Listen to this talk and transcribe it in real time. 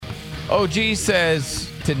OG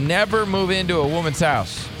says to never move into a woman's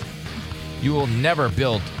house. You will never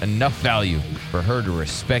build enough value for her to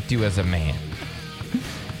respect you as a man.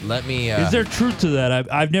 Let me... Is there truth to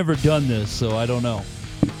that? I've never done this, so I don't know.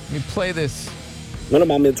 Let me play this. One of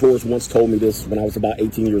my mentors once told me this when I was about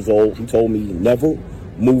 18 years old. He told me, never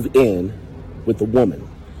move in with a woman.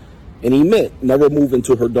 And he meant never move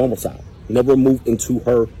into her domicile. Never move into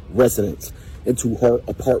her residence, into her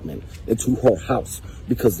apartment, into her house.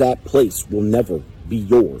 Because that place will never be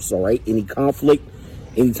yours, all right? Any conflict,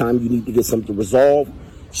 anytime you need to get something resolved,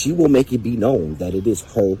 she will make it be known that it is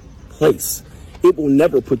her place. It will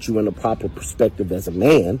never put you in the proper perspective as a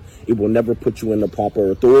man. It will never put you in the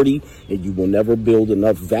proper authority, and you will never build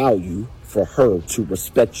enough value for her to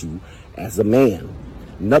respect you as a man.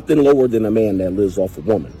 Nothing lower than a man that lives off a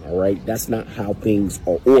woman, all right? That's not how things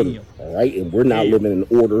are ordered, all right? And we're not living in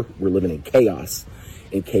order. We're living in chaos.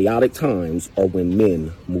 And chaotic times are when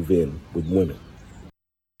men move in with women.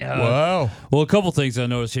 Wow. Well, a couple things I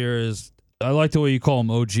noticed here is I like the way you call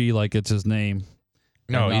him OG like it's his name.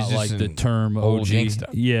 No, not he's just like the an term old OG. gangsta.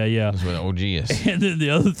 Yeah. That's what OG is. And then the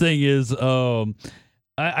other thing is, I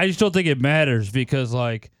just don't think it matters because,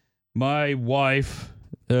 like, my wife,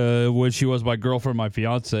 when she was my girlfriend, my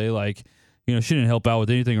fiance, like, you know, she didn't help out with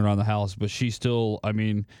anything around the house, but she still, I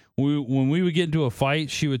mean, when we would get into a fight,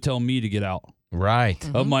 she would tell me to get out Right.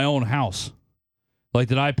 of my own house, like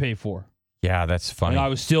that I pay for, Yeah, that's funny. and I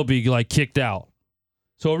would still be like kicked out.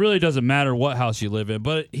 So it really doesn't matter what house you live in,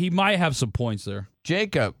 but he might have some points there.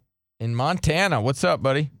 Jacob in Montana. What's up,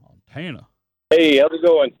 buddy? Montana. Hey, how's it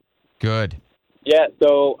going? Good. Yeah,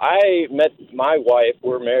 so I met my wife.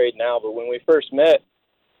 We're married now, but when we first met,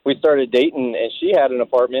 we started dating, and she had an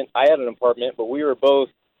apartment. I had an apartment, but we were both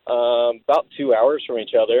about 2 hours from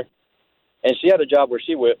each other. And she had a job where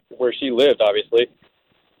she lived, obviously.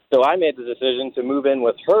 So I made the decision to move in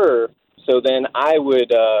with her. So then I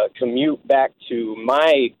would commute back to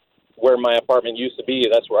where my apartment used to be.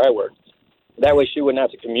 That's where I worked. That way she wouldn't have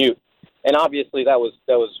to commute. And obviously that was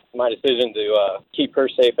my decision to keep her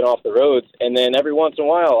safe and off the roads. And then every once in a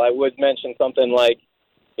while I would mention something like,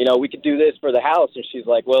 you know, we could do this for the house. And she's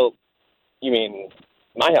like, well, you mean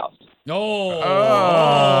my house? Oh.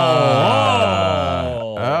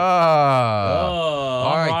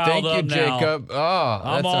 All right. Thank you, Jacob. Oh,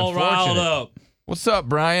 I'm that's all riled unfortunate. up. What's up,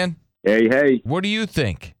 Brian? Hey. What do you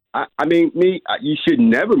think? I mean, you should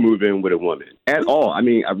never move in with a woman at all. I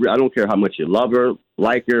mean, I don't care how much you love her,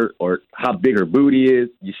 like her, or how big her booty is.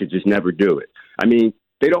 You should just never do it. I mean,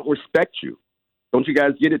 they don't respect you. Don't you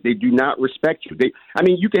guys get it? They do not respect you.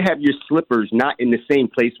 You can have your slippers not in the same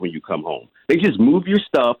place when you come home. They just move your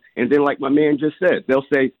stuff, and then like my man just said, they'll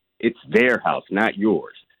say, it's their house, not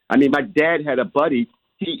yours. I mean, my dad had a buddy.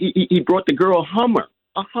 He brought the girl a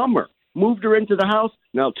Hummer, moved her into the house.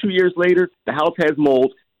 Now, 2 years later, the house has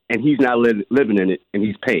mold, and he's not living in it, and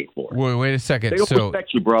he's paid for it. Wait a second. They don't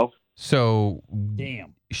respect you, bro. So,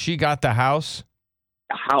 damn, she got the house?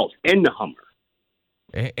 The house and the Hummer.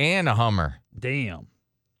 And a Hummer. Damn.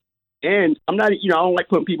 And I'm not, I don't like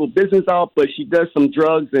putting people's business out, but she does some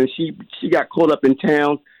drugs, and she got caught up in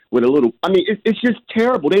town with a little. I mean, it's just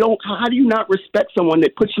terrible. How do you not respect someone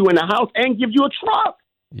that puts you in a house and gives you a truck?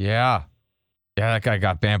 Yeah, that guy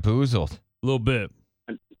got bamboozled. A little bit.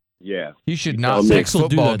 Yeah. He should not pick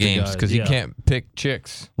football games because he can't pick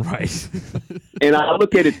chicks. Right. And I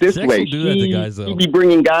look at it this way. He'd be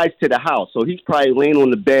bringing guys to the house, so he's probably laying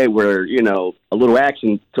on the bed where, a little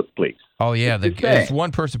action took place. Oh, yeah. As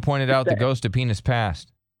one person pointed out, the ghost of penis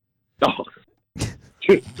passed. Oh.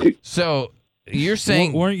 So you're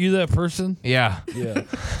saying... Weren't you that person? Yeah. Yeah.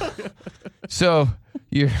 So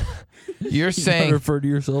you're saying... You refer to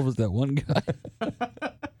yourself as that one guy.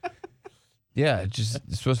 Yeah, it's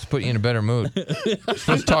supposed to put you in a better mood. You're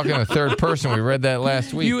supposed to talk in a third person. We read that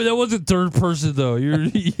last week. That wasn't third person, though.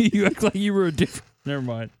 You act like you were a different... Never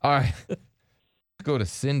mind. All right. Let's go to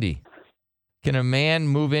Cindy. Can a man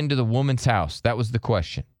move into the woman's house? That was the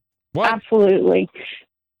question. What? Absolutely.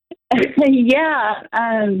 Yeah.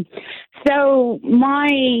 So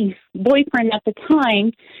my boyfriend at the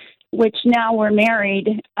time, which now we're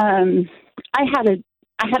married, I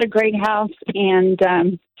had a great house, and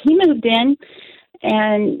he moved in,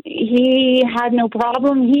 and he had no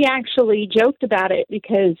problem. He actually joked about it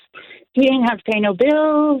because he didn't have to pay no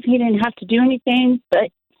bills. He didn't have to do anything,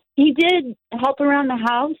 but he did help around the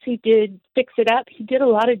house. He did fix it up. He did a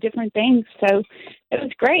lot of different things, so it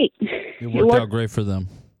was great. It worked out great for them.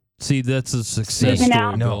 See, that's a success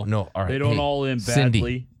story. No. All right. They don't all end Cindy,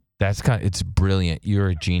 badly. It's brilliant. You're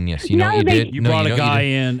a genius. You know what you did? You brought a guy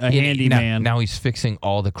in, a handyman. Now he's fixing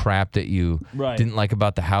all the crap that you didn't like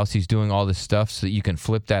about the house. He's doing all this stuff so that you can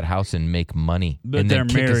flip that house and make money. But and they're then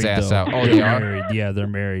kick his married, ass though. out. Oh, They're they are? married. Yeah, they're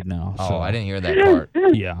married now. Oh, so. I didn't hear that part.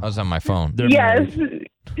 Yeah. I was on my phone. They're Yes. married.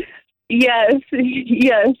 Yes,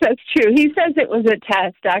 that's true. He says it was a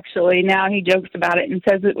test, actually. Now he jokes about it and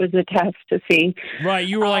says it was a test to see. Right.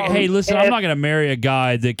 You were like, hey, listen, I'm not going to marry a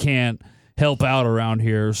guy that can't help out around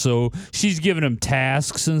here. So she's giving him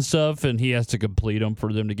tasks and stuff, and he has to complete them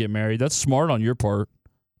for them to get married. That's smart on your part.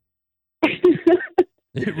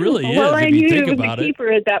 It really is. Well, I if you knew think he was about a it.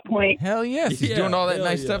 keeper at that point. Hell yes. He's doing all that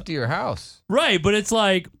nice stuff to your house. Right, but it's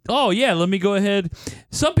like, oh yeah, let me go ahead.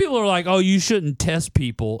 Some people are like, oh, you shouldn't test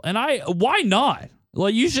people, and why not?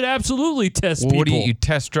 Like, you should absolutely test people. What do you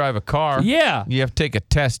test drive a car? Yeah, You have to take a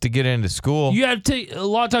test to get into school. you have to take a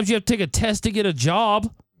lot of times. You have to take a test to get a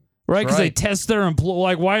job, right? Because they Right. test their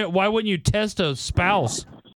employee. Like, why wouldn't you test a spouse?